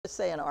just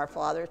say an Our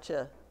Father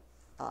to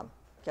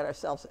get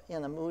ourselves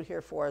in the mood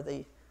here for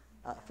the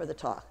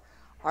talk.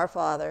 Our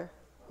Father,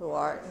 who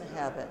art in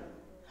heaven,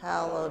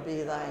 hallowed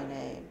be thy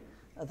name.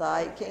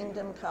 Thy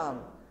kingdom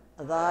come,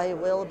 thy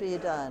will be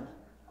done,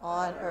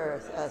 on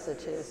earth as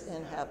it is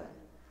in heaven.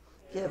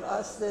 Give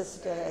us this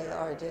day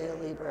our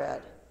daily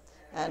bread,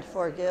 and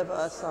forgive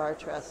us our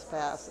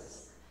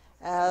trespasses,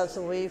 as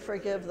we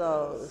forgive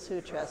those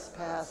who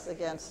trespass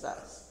against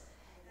us.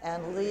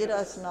 And lead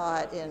us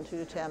not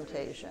into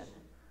temptation,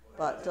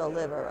 but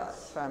deliver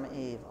us from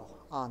evil.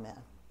 Amen.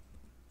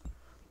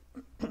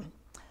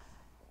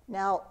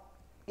 Now,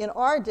 in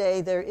our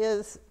day, there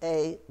is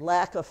a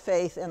lack of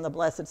faith in the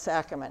Blessed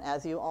Sacrament,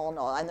 as you all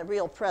know, and the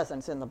real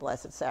presence in the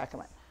Blessed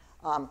Sacrament.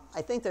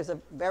 I think there's a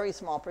very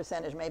small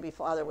percentage, maybe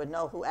Father would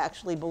know, who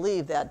actually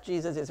believe that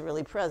Jesus is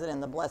really present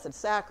in the Blessed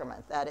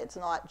Sacrament, that it's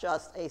not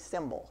just a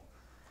symbol.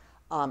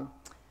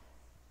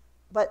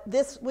 But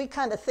this, we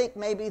kind of think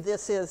maybe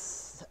this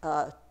is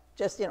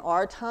just in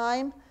our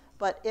time,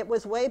 but it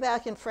was way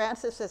back in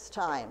Francis's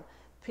time.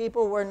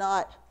 People were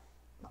not,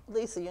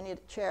 Lisa, you need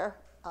a chair?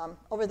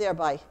 Over there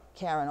by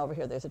Karen, over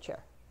here, there's a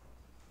chair.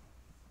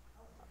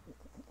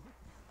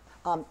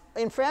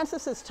 In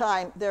Francis's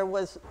time, there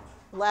was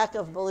lack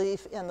of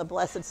belief in the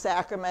Blessed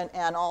Sacrament,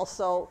 and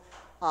also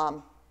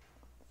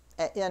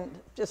in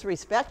just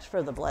respect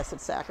for the Blessed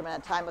Sacrament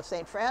at the time of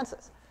St.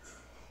 Francis.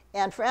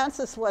 And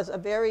Francis was a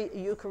very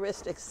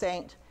Eucharistic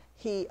saint.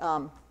 We've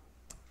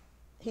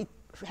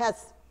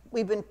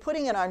been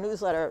putting in our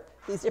newsletter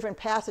these different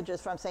passages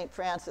from St.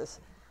 Francis.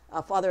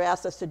 Father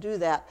asked us to do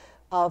that,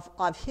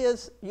 of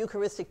his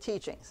Eucharistic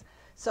teachings.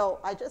 So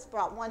I just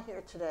brought one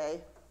here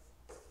today.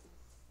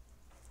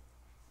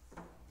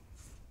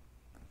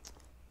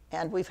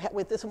 And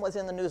this one was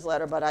in the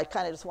newsletter, but I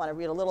kind of just want to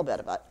read a little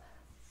bit about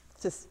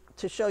it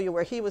to show you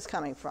where he was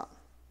coming from.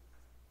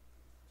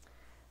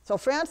 So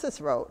Francis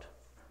wrote,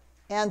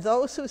 "And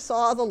those who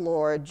saw the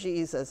Lord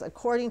Jesus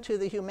according to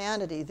the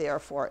humanity,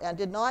 therefore, and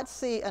did not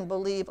see and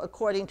believe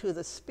according to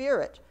the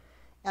Spirit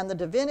and the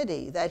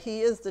divinity that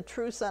he is the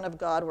true Son of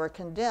God, were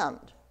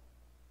condemned."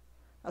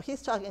 Now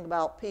he's talking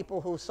about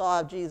people who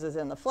saw Jesus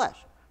in the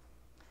flesh.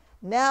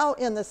 "Now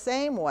in the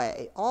same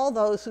way, all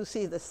those who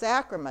see the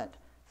sacrament,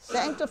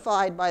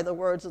 sanctified by the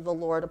words of the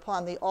Lord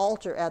upon the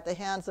altar at the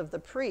hands of the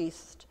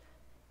priest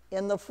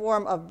in the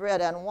form of bread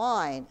and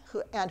wine,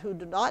 and who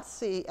do not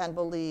see and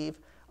believe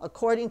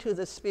according to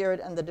the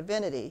Spirit and the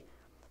divinity,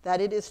 that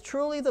it is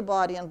truly the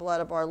body and blood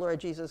of our Lord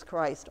Jesus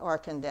Christ, are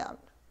condemned."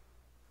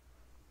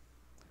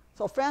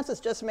 So Francis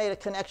just made a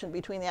connection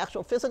between the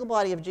actual physical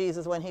body of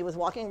Jesus when he was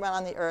walking around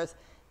on the earth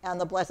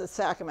and the Blessed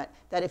Sacrament,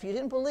 that if you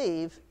didn't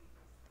believe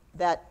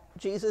that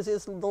Jesus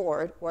is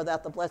Lord, or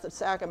that the Blessed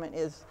Sacrament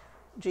is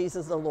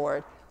Jesus the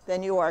Lord,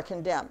 then you are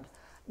condemned.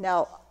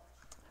 Now,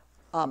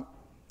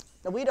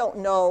 we don't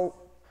know,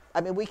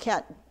 I mean, we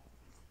can't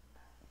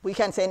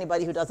say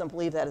anybody who doesn't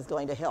believe that is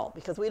going to hell,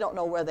 because we don't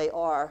know where they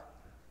are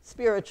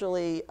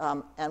spiritually,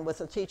 and with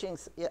the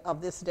teachings of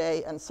this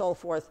day and so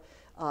forth,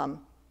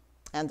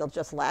 and the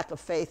just lack of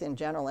faith in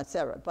general,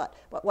 etc. But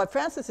what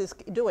Francis is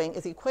doing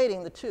is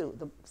equating the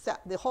two,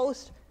 the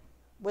host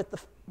with the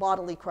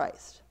bodily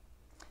Christ.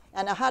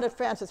 And now how did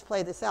Francis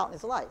play this out in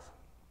his life?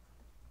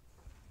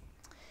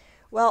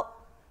 Well,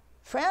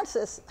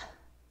 Francis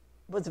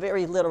was a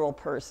very literal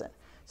person.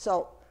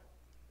 So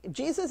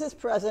Jesus is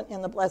present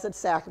in the Blessed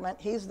Sacrament.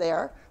 He's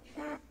there.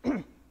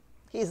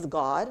 He's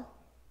God.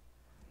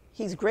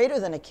 He's greater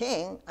than a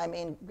king. I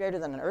mean, greater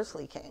than an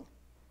earthly king.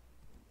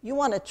 You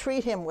want to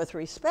treat him with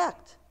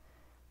respect.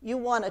 You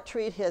want to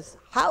treat his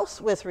house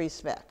with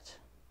respect.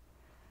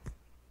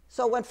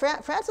 So when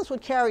Francis would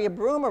carry a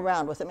broom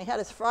around with him, he had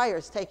his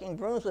friars taking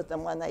brooms with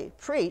them when they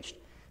preached,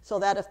 so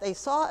that if they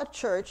saw a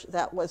church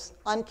that was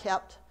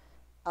unkept,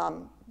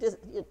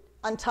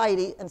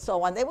 untidy, and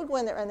so on, they would go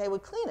in there and they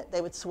would clean it.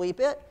 They would sweep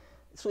it,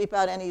 sweep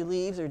out any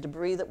leaves or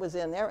debris that was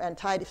in there, and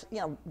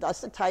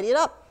dust it, tidy it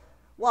up.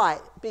 Why?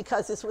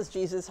 Because this was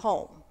Jesus'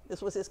 home.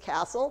 This was his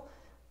castle.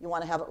 You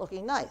want to have it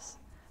looking nice.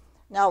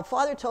 Now,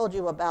 Father told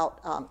you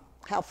about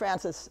how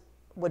Francis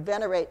would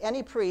venerate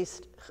any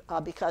priest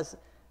because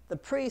the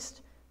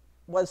priest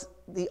was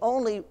the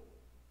only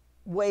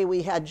way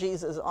we had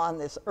Jesus on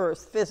this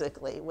earth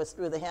physically, was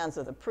through the hands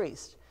of the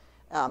priest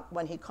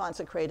when he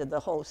consecrated the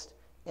host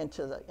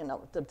into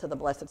the, to the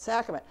Blessed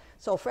Sacrament.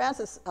 So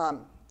Francis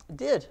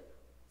did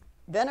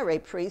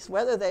venerate priests,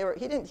 whether they were,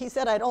 he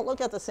said, I don't look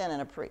at the sin in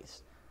a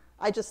priest.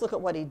 I just look at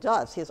what he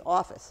does, his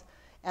office.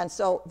 And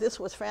so this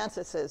was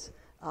Francis's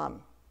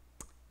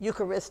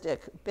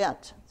Eucharistic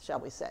bent, shall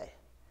we say.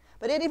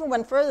 But it even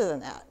went further than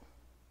that.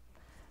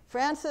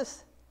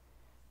 Francis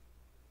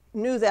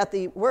knew that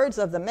the words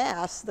of the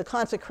Mass, the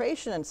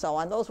consecration and so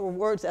on, those were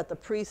words that the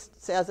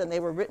priest says, and they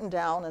were written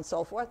down and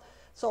so forth.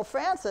 So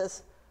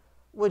Francis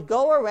would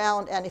go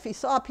around, and if he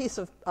saw a piece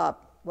of,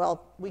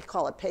 well, we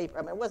call it paper.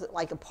 I mean, it wasn't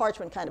like a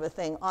parchment kind of a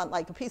thing, on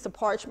like a piece of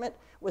parchment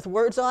with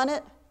words on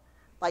it,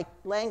 like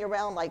laying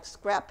around like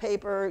scrap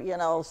paper,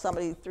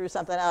 somebody threw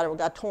something out or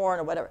got torn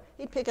or whatever.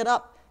 He'd pick it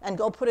up and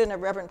go put it in a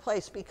reverent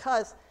place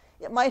because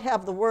it might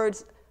have the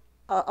words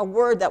a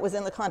word that was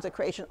in the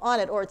consecration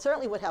on it, or it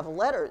certainly would have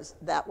letters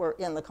that were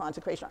in the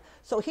consecration.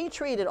 So he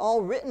treated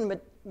all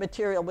written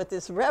material with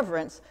this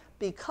reverence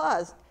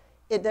because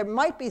there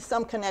might be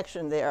some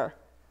connection there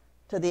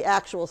to the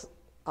actual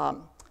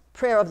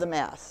prayer of the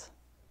Mass.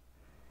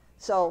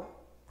 So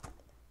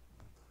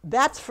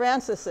that's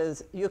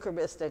Francis's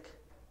Eucharistic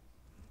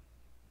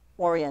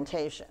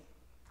orientation.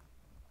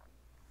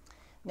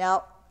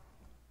 Now,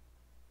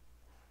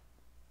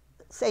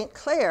 St.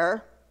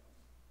 Clare,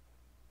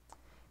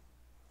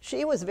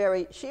 she was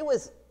very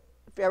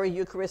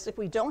Eucharistic.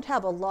 We don't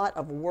have a lot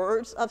of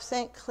words of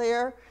St.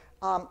 Clare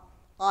on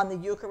the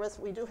Eucharist.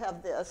 We do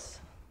have this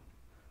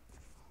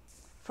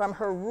from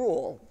her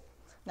rule.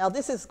 Now,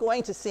 this is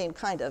going to seem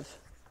kind of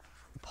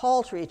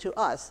paltry to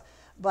us,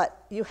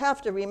 but you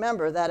have to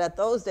remember that at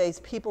those days,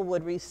 people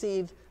would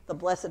receive the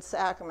Blessed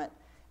Sacrament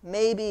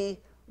maybe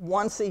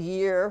once a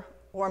year,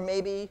 or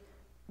maybe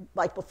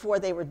like before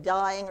they were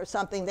dying or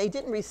something. They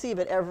didn't receive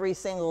it every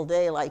single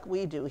day like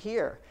we do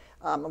here.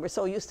 We're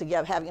so used to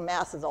having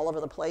masses all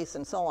over the place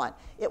and so on.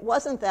 It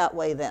wasn't that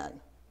way then.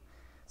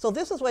 So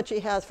this is what she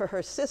has for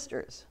her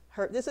sisters.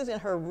 This is in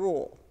her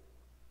rule.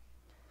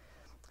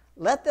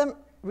 Let them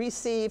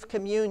receive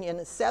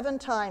communion 7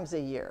 times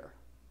a year.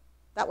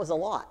 That was a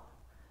lot.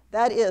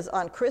 That is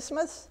on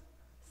Christmas,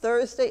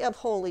 Thursday of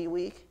Holy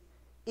Week,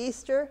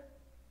 Easter,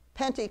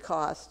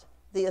 Pentecost,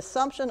 the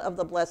Assumption of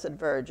the Blessed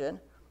Virgin,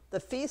 the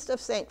Feast of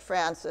St.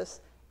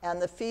 Francis,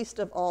 and the Feast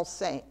of All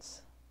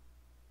Saints.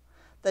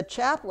 The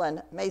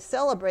chaplain may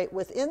celebrate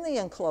within the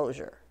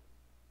enclosure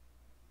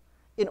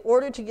in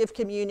order to give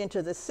communion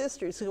to the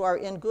sisters who are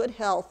in good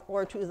health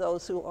or to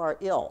those who are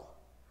ill.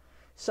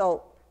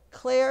 So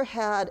Clare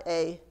had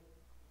a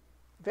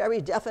very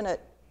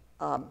definite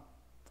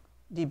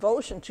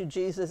devotion to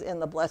Jesus in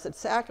the Blessed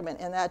Sacrament,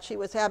 in that she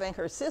was having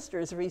her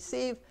sisters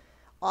receive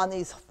on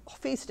these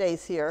feast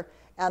days here,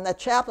 and the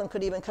chaplain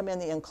could even come in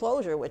the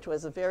enclosure, which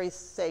was a very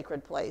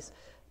sacred place,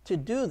 to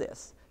do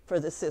this for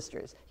the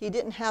sisters. They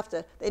didn't have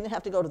to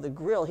go to the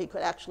grill. He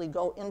could actually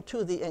go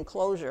into the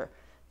enclosure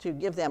to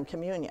give them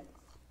communion.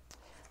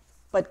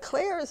 But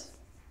Clare's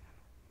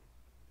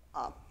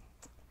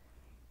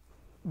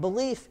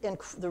belief in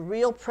the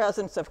real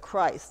presence of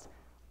Christ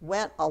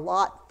went a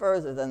lot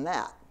further than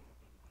that.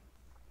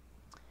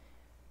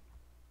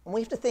 And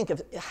we have to think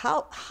of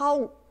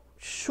how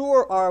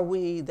sure are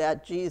we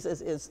that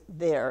Jesus is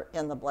there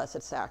in the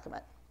Blessed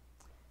Sacrament.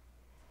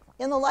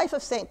 In the life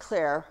of St.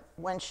 Clare,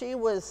 when she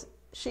was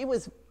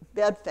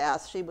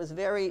bedfast, she was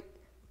very,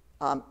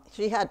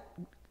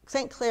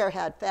 St. Clare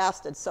had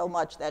fasted so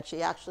much that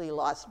she actually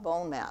lost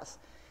bone mass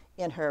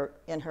in her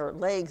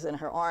legs and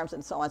her arms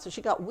and so on. So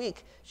she got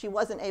weak. She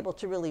wasn't able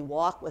to really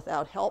walk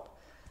without help.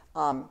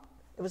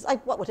 It was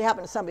like what would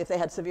happen to somebody if they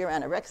had severe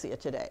anorexia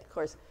today. Of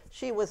course,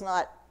 she was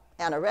not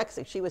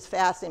anorexic. She was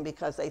fasting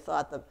because they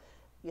thought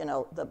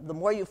the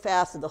more you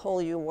fasted, the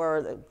holier you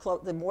were,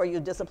 the more you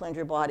disciplined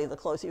your body, the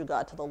closer you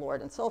got to the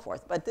Lord and so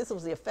forth. But this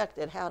was the effect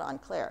it had on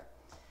Clare.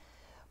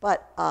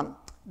 But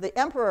the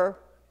emperor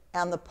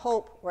and the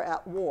pope were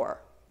at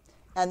war.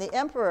 And the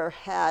emperor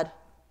had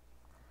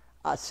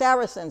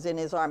Saracens in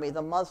his army,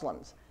 the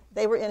Muslims.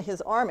 They were in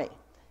his army.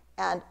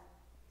 And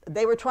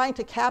they were trying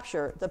to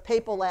capture the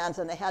papal lands,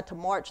 and they had to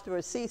march through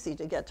Assisi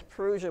to get to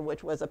Perugia,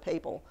 which was a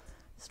papal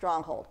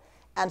stronghold.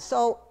 And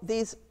so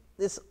this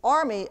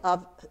army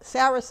of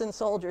Saracen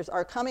soldiers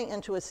are coming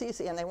into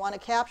Assisi, and they want to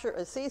capture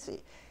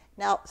Assisi.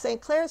 Now, St.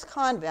 Clare's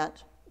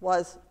convent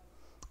was,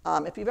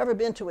 if you've ever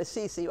been to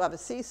Assisi, you have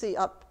Assisi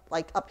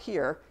up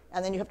here,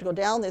 and then you have to go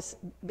down this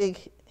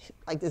big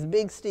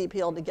steep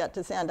hill to get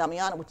to San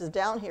Damiano, which is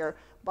down here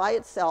by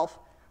itself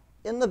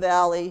in the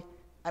valley.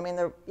 I mean,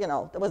 there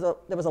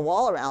was a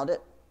wall around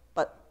it,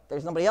 but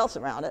there's nobody else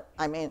around it.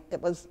 I mean,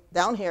 it was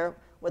down here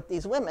with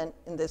these women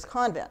in this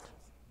convent.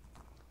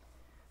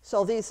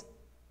 So the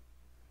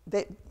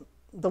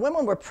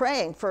women were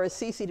praying for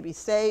Assisi to be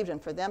saved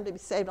and for them to be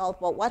saved.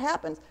 Well, what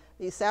happens?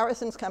 These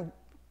Saracens come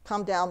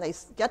down. They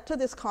get to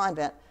this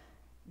convent.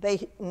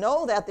 They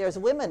know that there's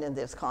women in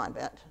this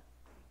convent.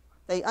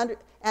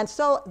 And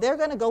so they're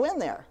going to go in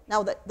there.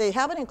 Now, they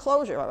have an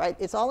enclosure, all right?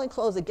 It's all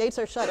enclosed. The gates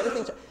are shut.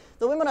 Everything's shut.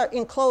 The women are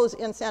enclosed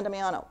in San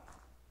Damiano.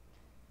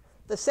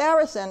 The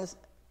Saracens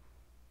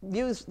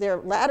use their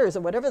ladders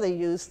or whatever they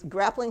use,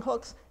 grappling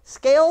hooks,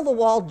 scale the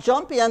wall,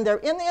 jump in. They're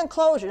in the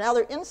enclosure. Now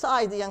they're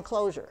inside the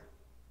enclosure.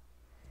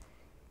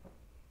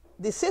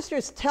 The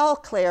sisters tell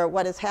Clare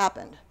what has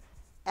happened.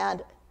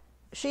 And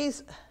she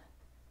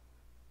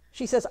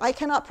says, I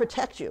cannot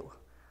protect you.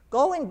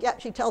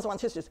 She tells one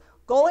of the sisters,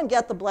 go and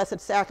get the Blessed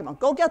Sacrament.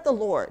 Go get the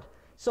Lord.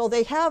 So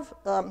they had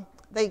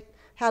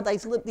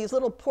these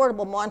little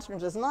portable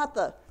monstrums.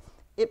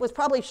 It was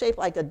probably shaped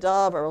like a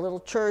dove or a little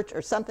church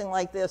or something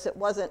like this. It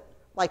wasn't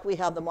like we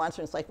have the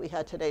monstrums like we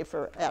had today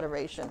for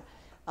adoration.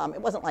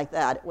 It wasn't like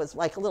that. It was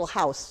like a little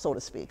house, so to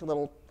speak, a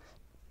little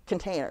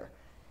container.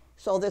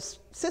 So this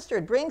sister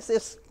brings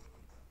this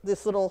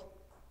little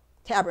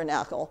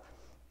tabernacle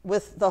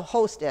with the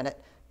host in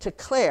it to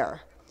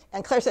Clare.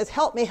 And Clare says,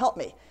 help me, help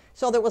me.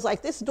 So there was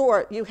like this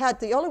door.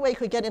 The only way you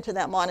could get into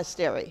that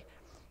monastery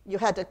you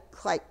had to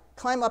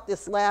climb up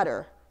this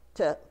ladder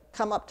to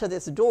come up to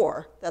this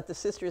door that the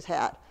sisters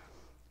had.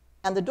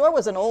 And the door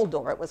was an old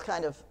door. It was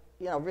kind of,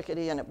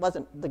 rickety, and it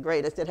wasn't the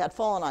greatest. It had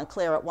fallen on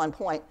Clare at one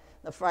point.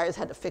 The friars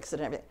had to fix it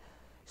and everything.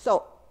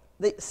 So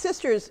the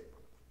sisters,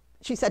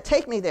 she said,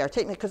 take me there,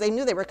 because they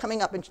knew they were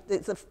coming up. And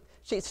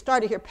she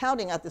started here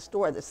pounding at this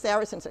door. The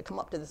Saracens had come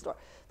up to this door.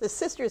 The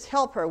sisters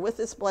help her with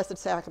this Blessed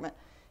Sacrament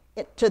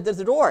to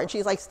the door. And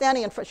she's like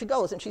standing in front. She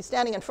goes, and she's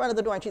standing in front of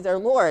the door. And she's there,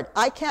 Lord,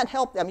 I can't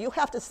help them. You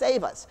have to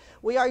save us.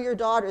 We are your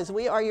daughters.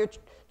 We are your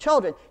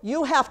children.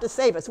 You have to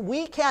save us.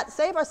 We can't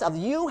save ourselves.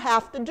 You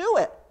have to do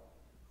it.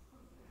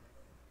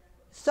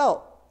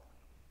 So,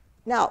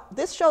 now,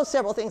 this shows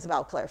several things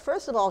about Clare.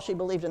 First of all, she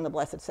believed in the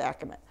Blessed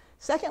Sacrament.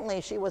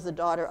 Secondly, she was the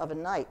daughter of a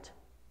knight.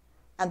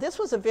 And this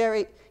was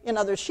in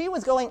other words, she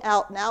was going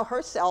out now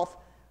herself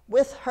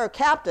with her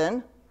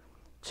captain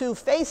to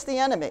face the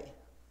enemy.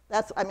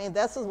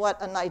 This is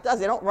what a knight does.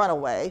 They don't run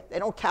away. They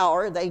don't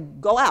cower. They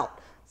go out.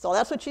 So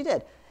that's what she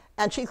did.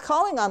 And she's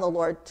calling on the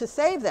Lord to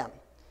save them.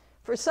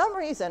 For some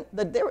reason,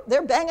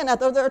 they're banging at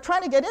the door. They're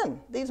trying to get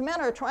in. These men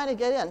are trying to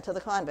get into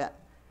the convent.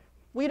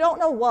 We don't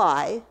know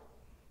why,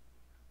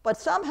 but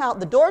somehow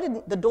the door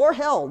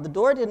held. The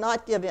door did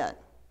not give in.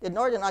 The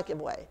door did not give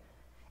way.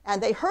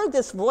 And they heard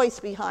this voice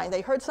behind. They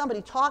heard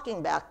somebody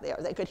talking back there.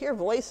 They could hear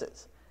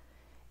voices.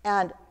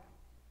 And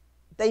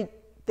they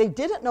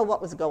didn't know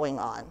what was going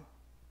on.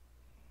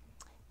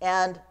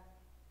 And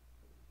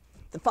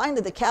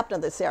finally, the captain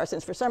of the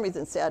Saracens, for some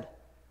reason, said,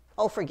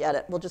 oh, forget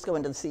it. We'll just go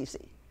into the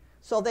CC.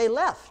 So they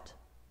left.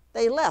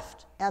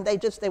 And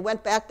they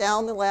went back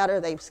down the ladder.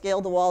 They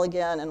scaled the wall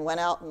again and went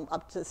out and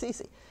up to the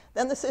CC.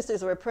 Then the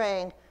sisters were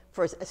praying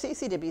for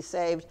Assisi to be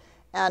saved.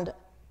 And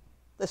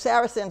the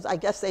Saracens, I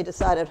guess they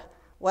decided,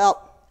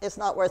 well, it's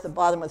not worth it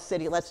bothering with the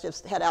city. Let's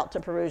just head out to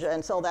Perugia.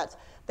 And so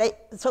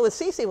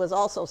Assisi was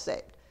also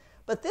saved.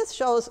 But this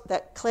shows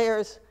that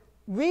Clare's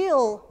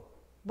real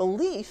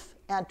belief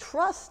and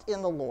trust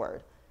in the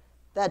Lord,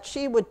 that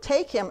she would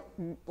take him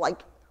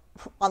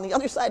on the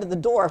other side of the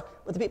door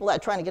with the people that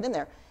are trying to get in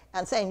there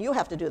and saying, you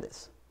have to do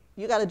this.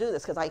 You got to do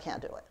this because I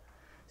can't do it.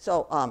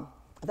 So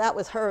that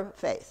was her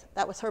faith.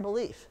 That was her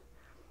belief.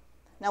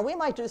 Now, we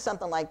might do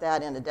something like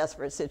that in a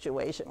desperate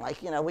situation.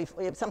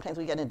 Sometimes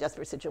we get in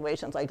desperate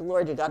situations like,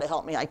 Lord, you got to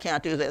help me. I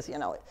can't do this,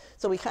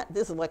 So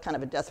this is what kind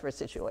of a desperate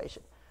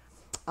situation.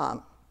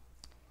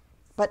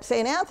 But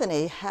St.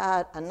 Anthony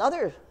had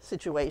another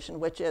situation,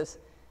 which is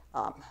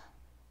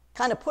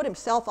kind of put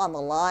himself on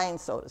the line,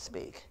 so to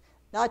speak.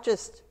 Not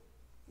just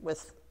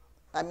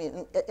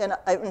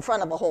in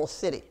front of a whole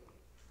city.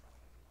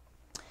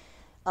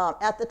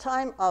 At the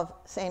time of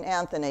St.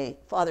 Anthony,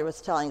 Father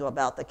was telling you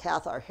about the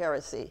Cathar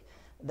heresy,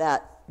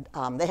 that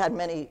they had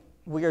many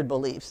weird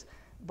beliefs.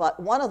 But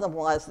one of them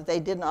was that they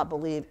did not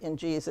believe in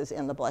Jesus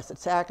in the Blessed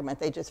Sacrament.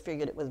 They just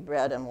figured it was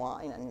bread and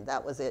wine, and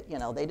that was it.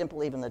 They didn't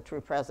believe in the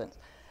true presence.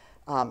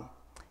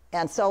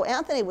 And so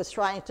Anthony was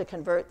trying to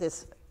convert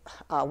this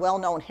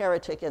well-known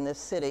heretic in this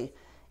city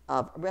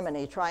of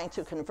Rimini, trying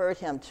to convert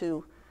him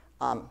to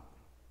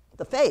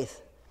the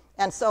faith.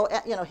 And so,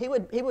 he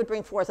would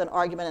bring forth an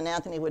argument, and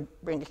Anthony would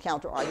bring a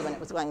counter-argument. It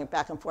was going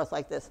back and forth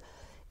like this.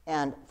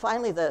 And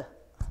finally, the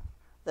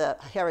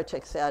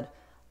heretic said,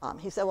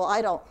 he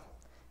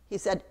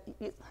said,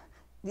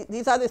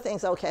 these other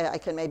things, okay, I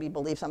can maybe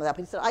believe some of that.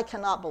 But he said, I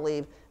cannot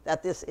believe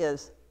that this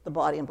is the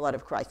body and blood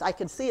of Christ. I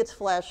can see its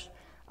flesh.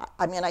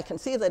 I can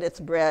see that it's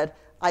bread.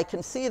 I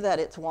can see that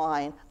it's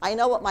wine. I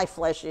know what my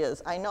flesh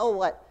is. I know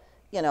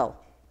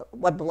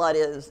what blood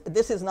is.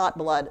 This is not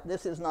blood.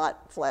 This is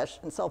not flesh,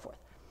 and so forth.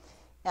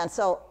 And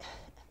so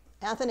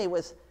Anthony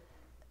was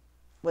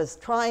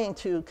trying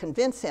to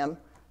convince him,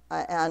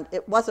 and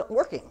it wasn't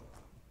working.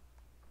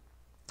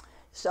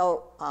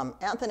 So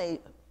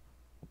Anthony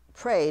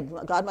prayed.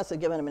 God must have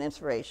given him an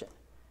inspiration.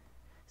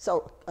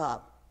 So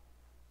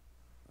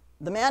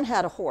the man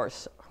had a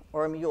horse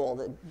or a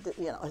mule,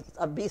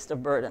 a beast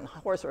of burden, a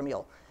horse or a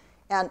mule.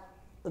 And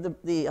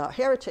the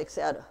heretic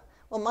said,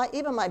 well,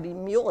 even my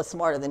mule is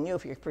smarter than you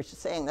if you're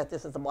saying that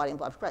this is the body and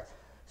blood of Christ.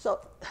 So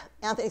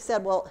Anthony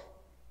said, well,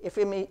 if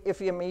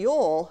your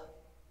mule,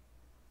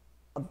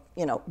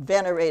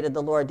 venerated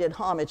the Lord, did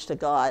homage to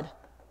God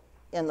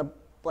in the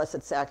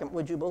Blessed Sacrament,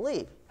 would you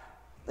believe?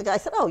 The guy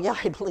said, oh, yeah,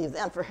 I believe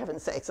then, for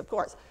heaven's sakes, of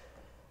course.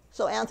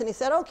 So Anthony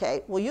said,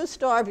 okay, will you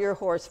starve your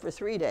horse for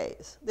 3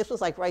 days? This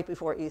was like right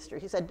before Easter.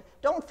 He said,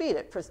 don't feed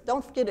it.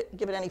 Don't give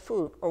it any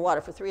food or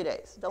water for 3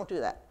 days. Don't do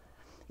that.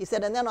 He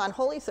said, and then on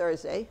Holy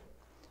Thursday,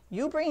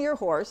 you bring your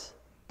horse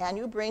and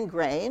you bring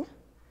grain,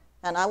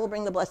 and I will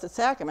bring the Blessed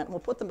Sacrament, and we'll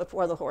put them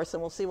before the horse,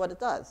 and we'll see what it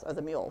does, or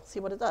the mule, see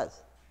what it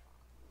does.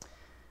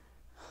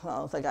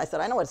 Well, the guy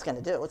said, I know what it's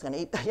going to do. It's going to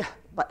eat. Yeah.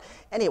 But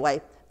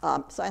anyway,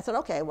 so I said,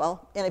 okay,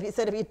 well, and if he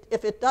said,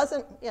 if it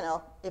doesn't,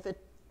 if it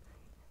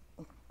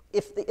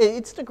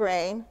eats the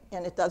grain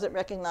and it doesn't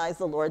recognize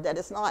the Lord, that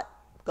it's not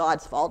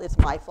God's fault, it's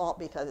my fault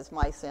because it's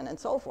my sin, and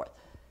so forth.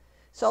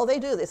 So they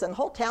do this, and the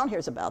whole town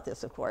hears about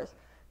this, of course.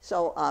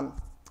 So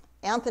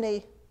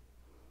Anthony,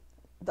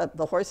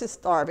 the horse is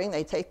starving.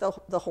 They take the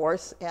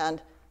horse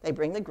and they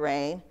bring the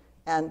grain,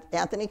 And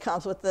Anthony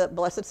comes with the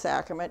Blessed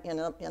Sacrament in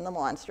the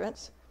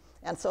monstrance.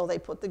 And so they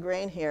put the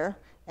grain here,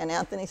 and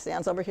Anthony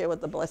stands over here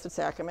with the Blessed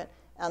Sacrament,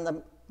 and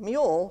the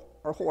mule,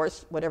 or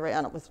horse, whatever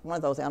animal, was one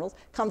of those animals,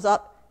 comes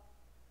up,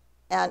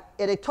 and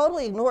it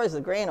totally ignores the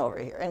grain over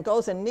here, and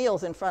goes and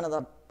kneels in front of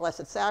the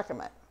Blessed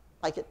Sacrament,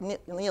 like it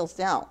kneels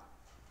down.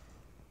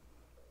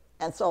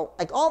 And so,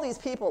 like, all these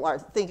people are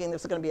thinking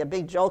there's going to be a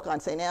big joke on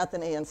St.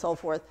 Anthony and so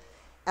forth,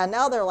 and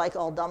now they're like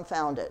all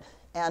dumbfounded.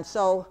 And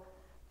so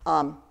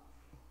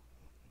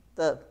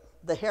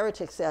the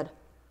heretic said,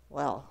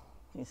 well,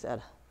 he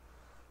said,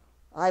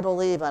 I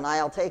believe, and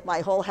I'll take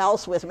my whole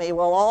house with me.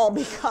 We'll all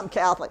become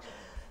Catholic.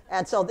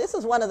 And so this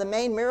is one of the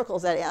main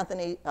miracles that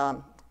Anthony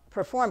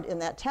performed in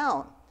that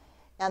town.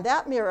 And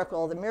that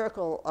miracle, the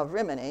miracle of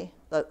Rimini,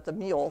 the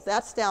mule,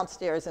 that's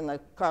downstairs in the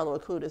Carlo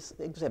Acutis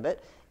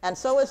exhibit. And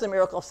so is the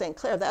miracle of St.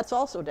 Clare. That's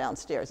also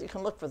downstairs. You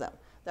can look for them.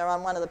 They're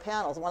on one of the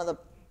panels, one of the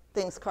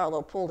things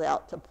Carlo pulled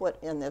out to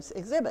put in this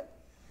exhibit.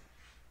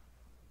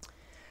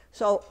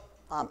 So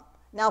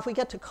now if we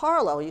get to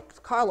Carlo,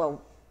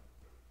 Carlo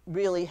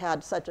really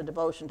had such a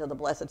devotion to the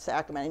Blessed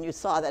Sacrament, and you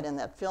saw that in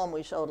that film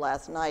we showed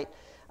last night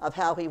of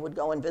how he would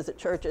go and visit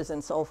churches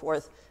and so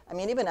forth. I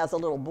mean, even as a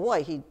little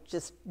boy, he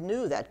just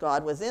knew that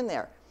God was in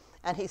there.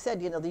 And he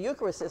said, you know, the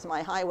Eucharist is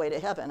my highway to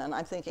heaven. And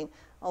I'm thinking,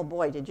 oh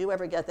boy, did you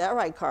ever get that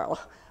right, Carlo?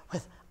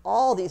 With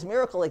all these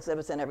miracle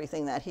exhibits and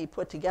everything that he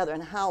put together,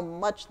 and how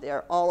much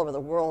they're all over the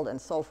world and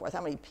so forth,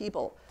 how many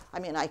people, I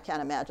mean, I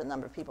can't imagine the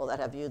number of people that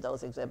have viewed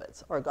those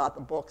exhibits or got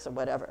the books or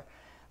whatever.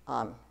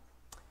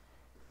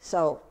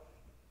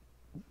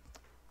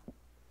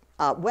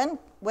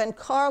 When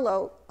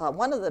Carlo,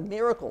 one of the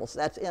miracles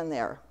that's in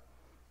there,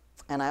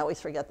 and I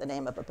always forget the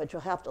name of it, but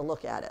you'll have to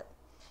look at it.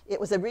 It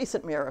was a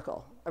recent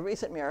miracle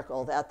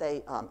that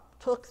they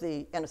took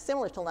and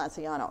similar to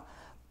Lanciano,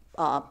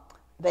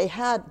 they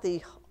had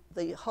the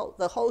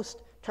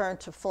host turned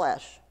to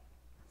flesh.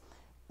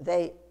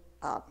 The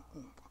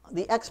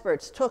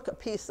experts took a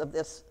piece of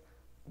this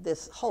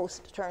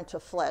host turned to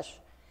flesh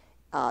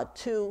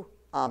to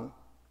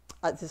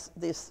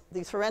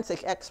these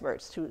forensic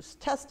experts to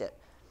test it.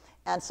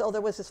 And so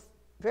there was this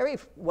very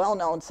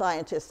well-known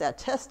scientist that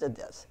tested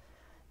this.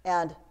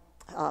 And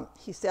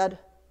he said,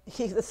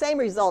 the same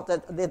result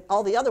that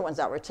all the other ones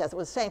that were tested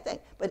was the same thing.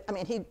 But I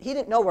mean, he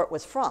didn't know where it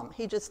was from.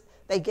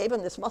 They gave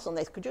him this muscle, and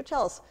they said, could you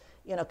tell us,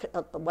 you know,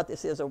 what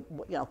this is, or,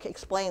 you know,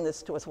 explain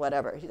this to us,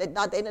 whatever. They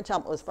didn't tell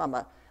him it was from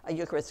a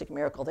Eucharistic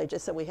miracle. They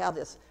just said, we have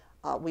this,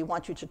 we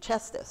want you to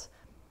test this.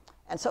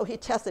 And so he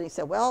tested, he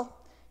said, well,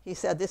 he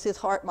said, this is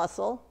heart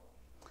muscle.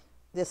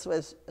 This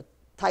was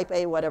type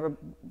A, whatever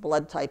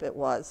blood type it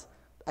was.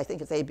 I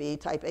think it's AB,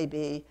 type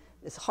AB.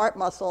 This heart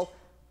muscle.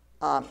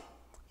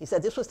 He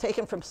said this was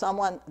taken from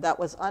someone that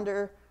was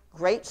under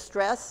great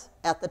stress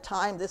at the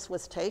time this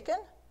was taken.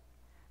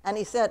 And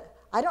he said,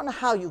 I don't know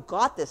how you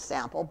got this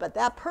sample, but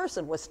that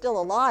person was still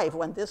alive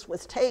when this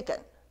was taken.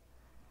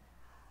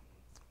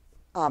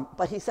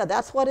 But he said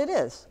that's what it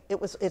is.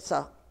 It's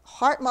a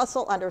heart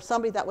muscle under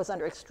somebody that was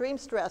under extreme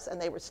stress,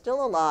 and they were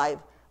still alive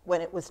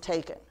when it was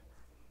taken.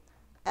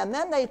 And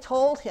then they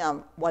told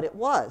him what it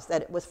was,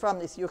 that it was from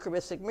this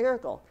Eucharistic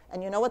miracle.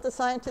 And you know what the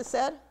scientist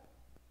said?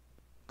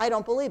 I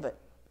don't believe it.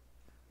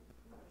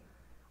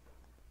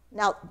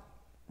 Now,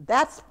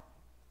 that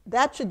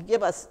should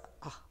give us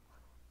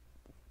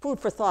food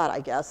for thought,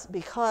 I guess,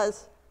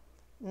 because,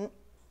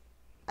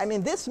 I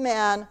mean, this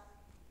man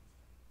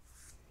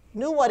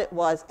knew what it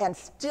was and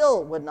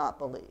still would not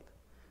believe.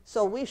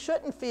 So we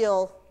shouldn't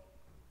feel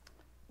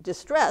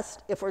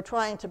distressed if we're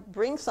trying to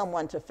bring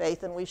someone to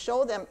faith and we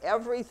show them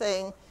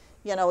everything,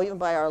 you know, even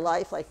by our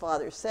life, like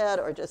Father said,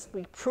 or just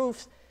we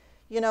proofs.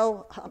 You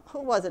know,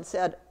 who was it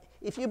said,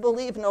 if you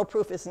believe, no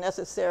proof is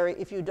necessary.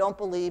 If you don't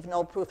believe,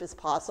 no proof is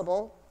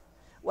possible.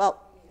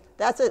 Well,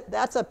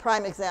 that's a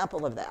prime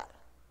example of that.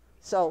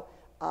 So,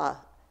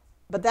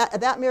 but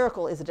that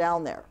miracle is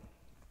down there.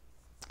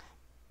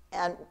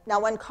 And now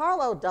when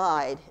Carlo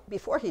died,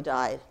 before he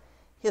died,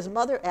 his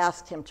mother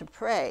asked him to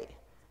pray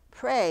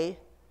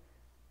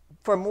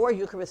for more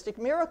Eucharistic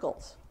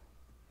miracles.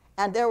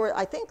 And there were,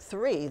 I think,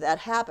 3 that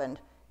happened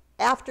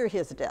after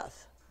his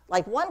death.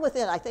 Like one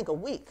within, I think, a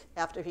week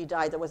after he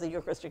died, there was a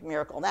Eucharistic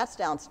miracle. And that's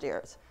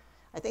downstairs.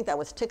 I think that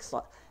was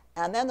Tixla.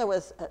 And then there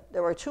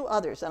were 2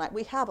 others, and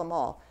we have them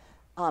all.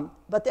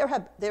 But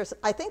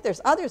I think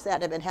there's others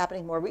that have been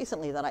happening more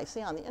recently that I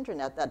see on the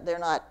internet that they're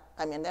not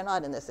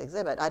in this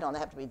exhibit. I don't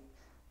have to be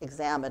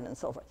examined and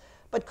so forth.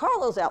 But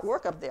Carlo's at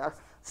work up there,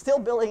 still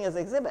building his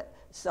exhibit.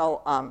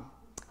 So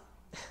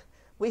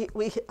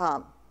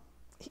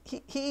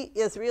he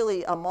is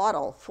really a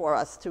model for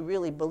us to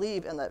really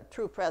believe in the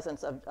true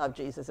presence of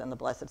Jesus in the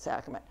Blessed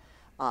Sacrament,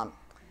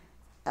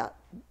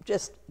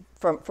 just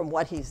from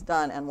what he's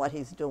done and what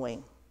he's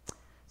doing.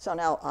 So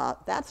now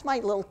that's my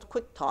little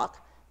quick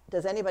talk.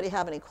 Does anybody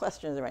have any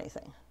questions or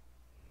anything?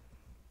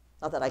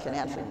 Not that I can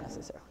answer them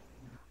necessarily.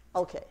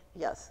 Okay,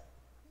 yes,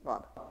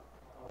 Rob.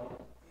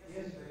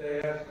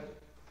 Yesterday,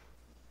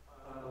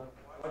 I was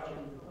watching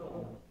the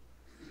film.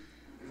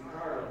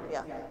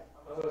 Yeah.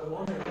 I was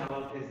wondering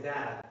about his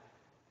dad.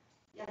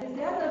 Yeah, his his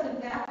dad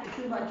doesn't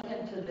factor too much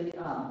into the,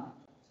 I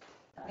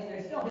mean,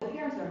 his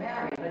parents are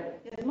married,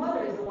 but his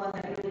mother is the one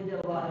that really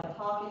did a lot of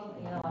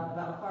talking,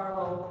 about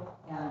Carlo,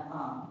 and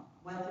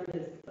went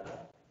through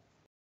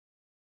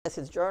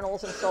his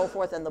journals and so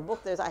forth, and the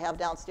book I have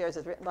downstairs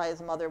is written by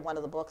his mother. One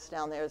of the books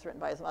down there is written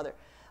by his mother.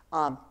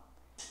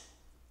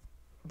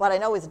 But I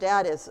know his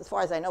dad is, as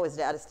far as I know, his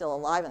dad is still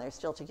alive and they're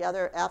still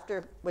together.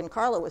 When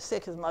Carlo was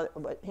sick,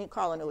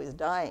 Carlo knew he was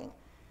dying.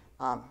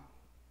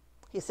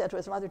 He said to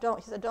his mother,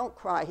 don't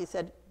cry. He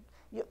said,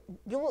 you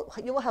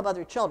will have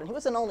other children. He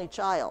was an only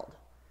child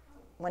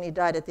when he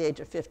died at the age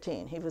of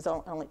 15. He was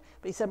only,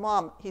 but he said,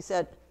 Mom, he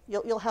said,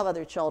 you'll have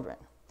other children.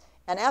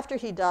 And after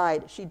he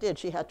died, she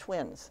had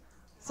twins.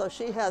 So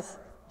she has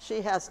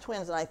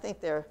twins, and I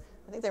think they're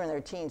in their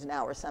teens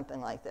now or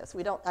something like this.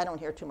 I don't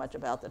hear too much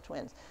about the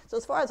twins. So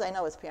as far as I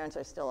know, his parents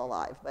are still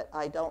alive, but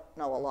I don't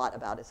know a lot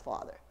about his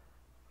father.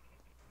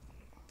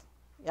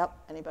 Yep,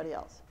 anybody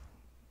else?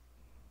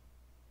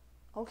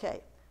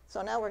 Okay,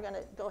 so now we're going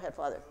to, go ahead,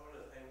 Father. I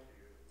want to thank you,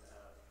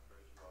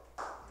 first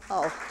of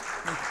all. Oh.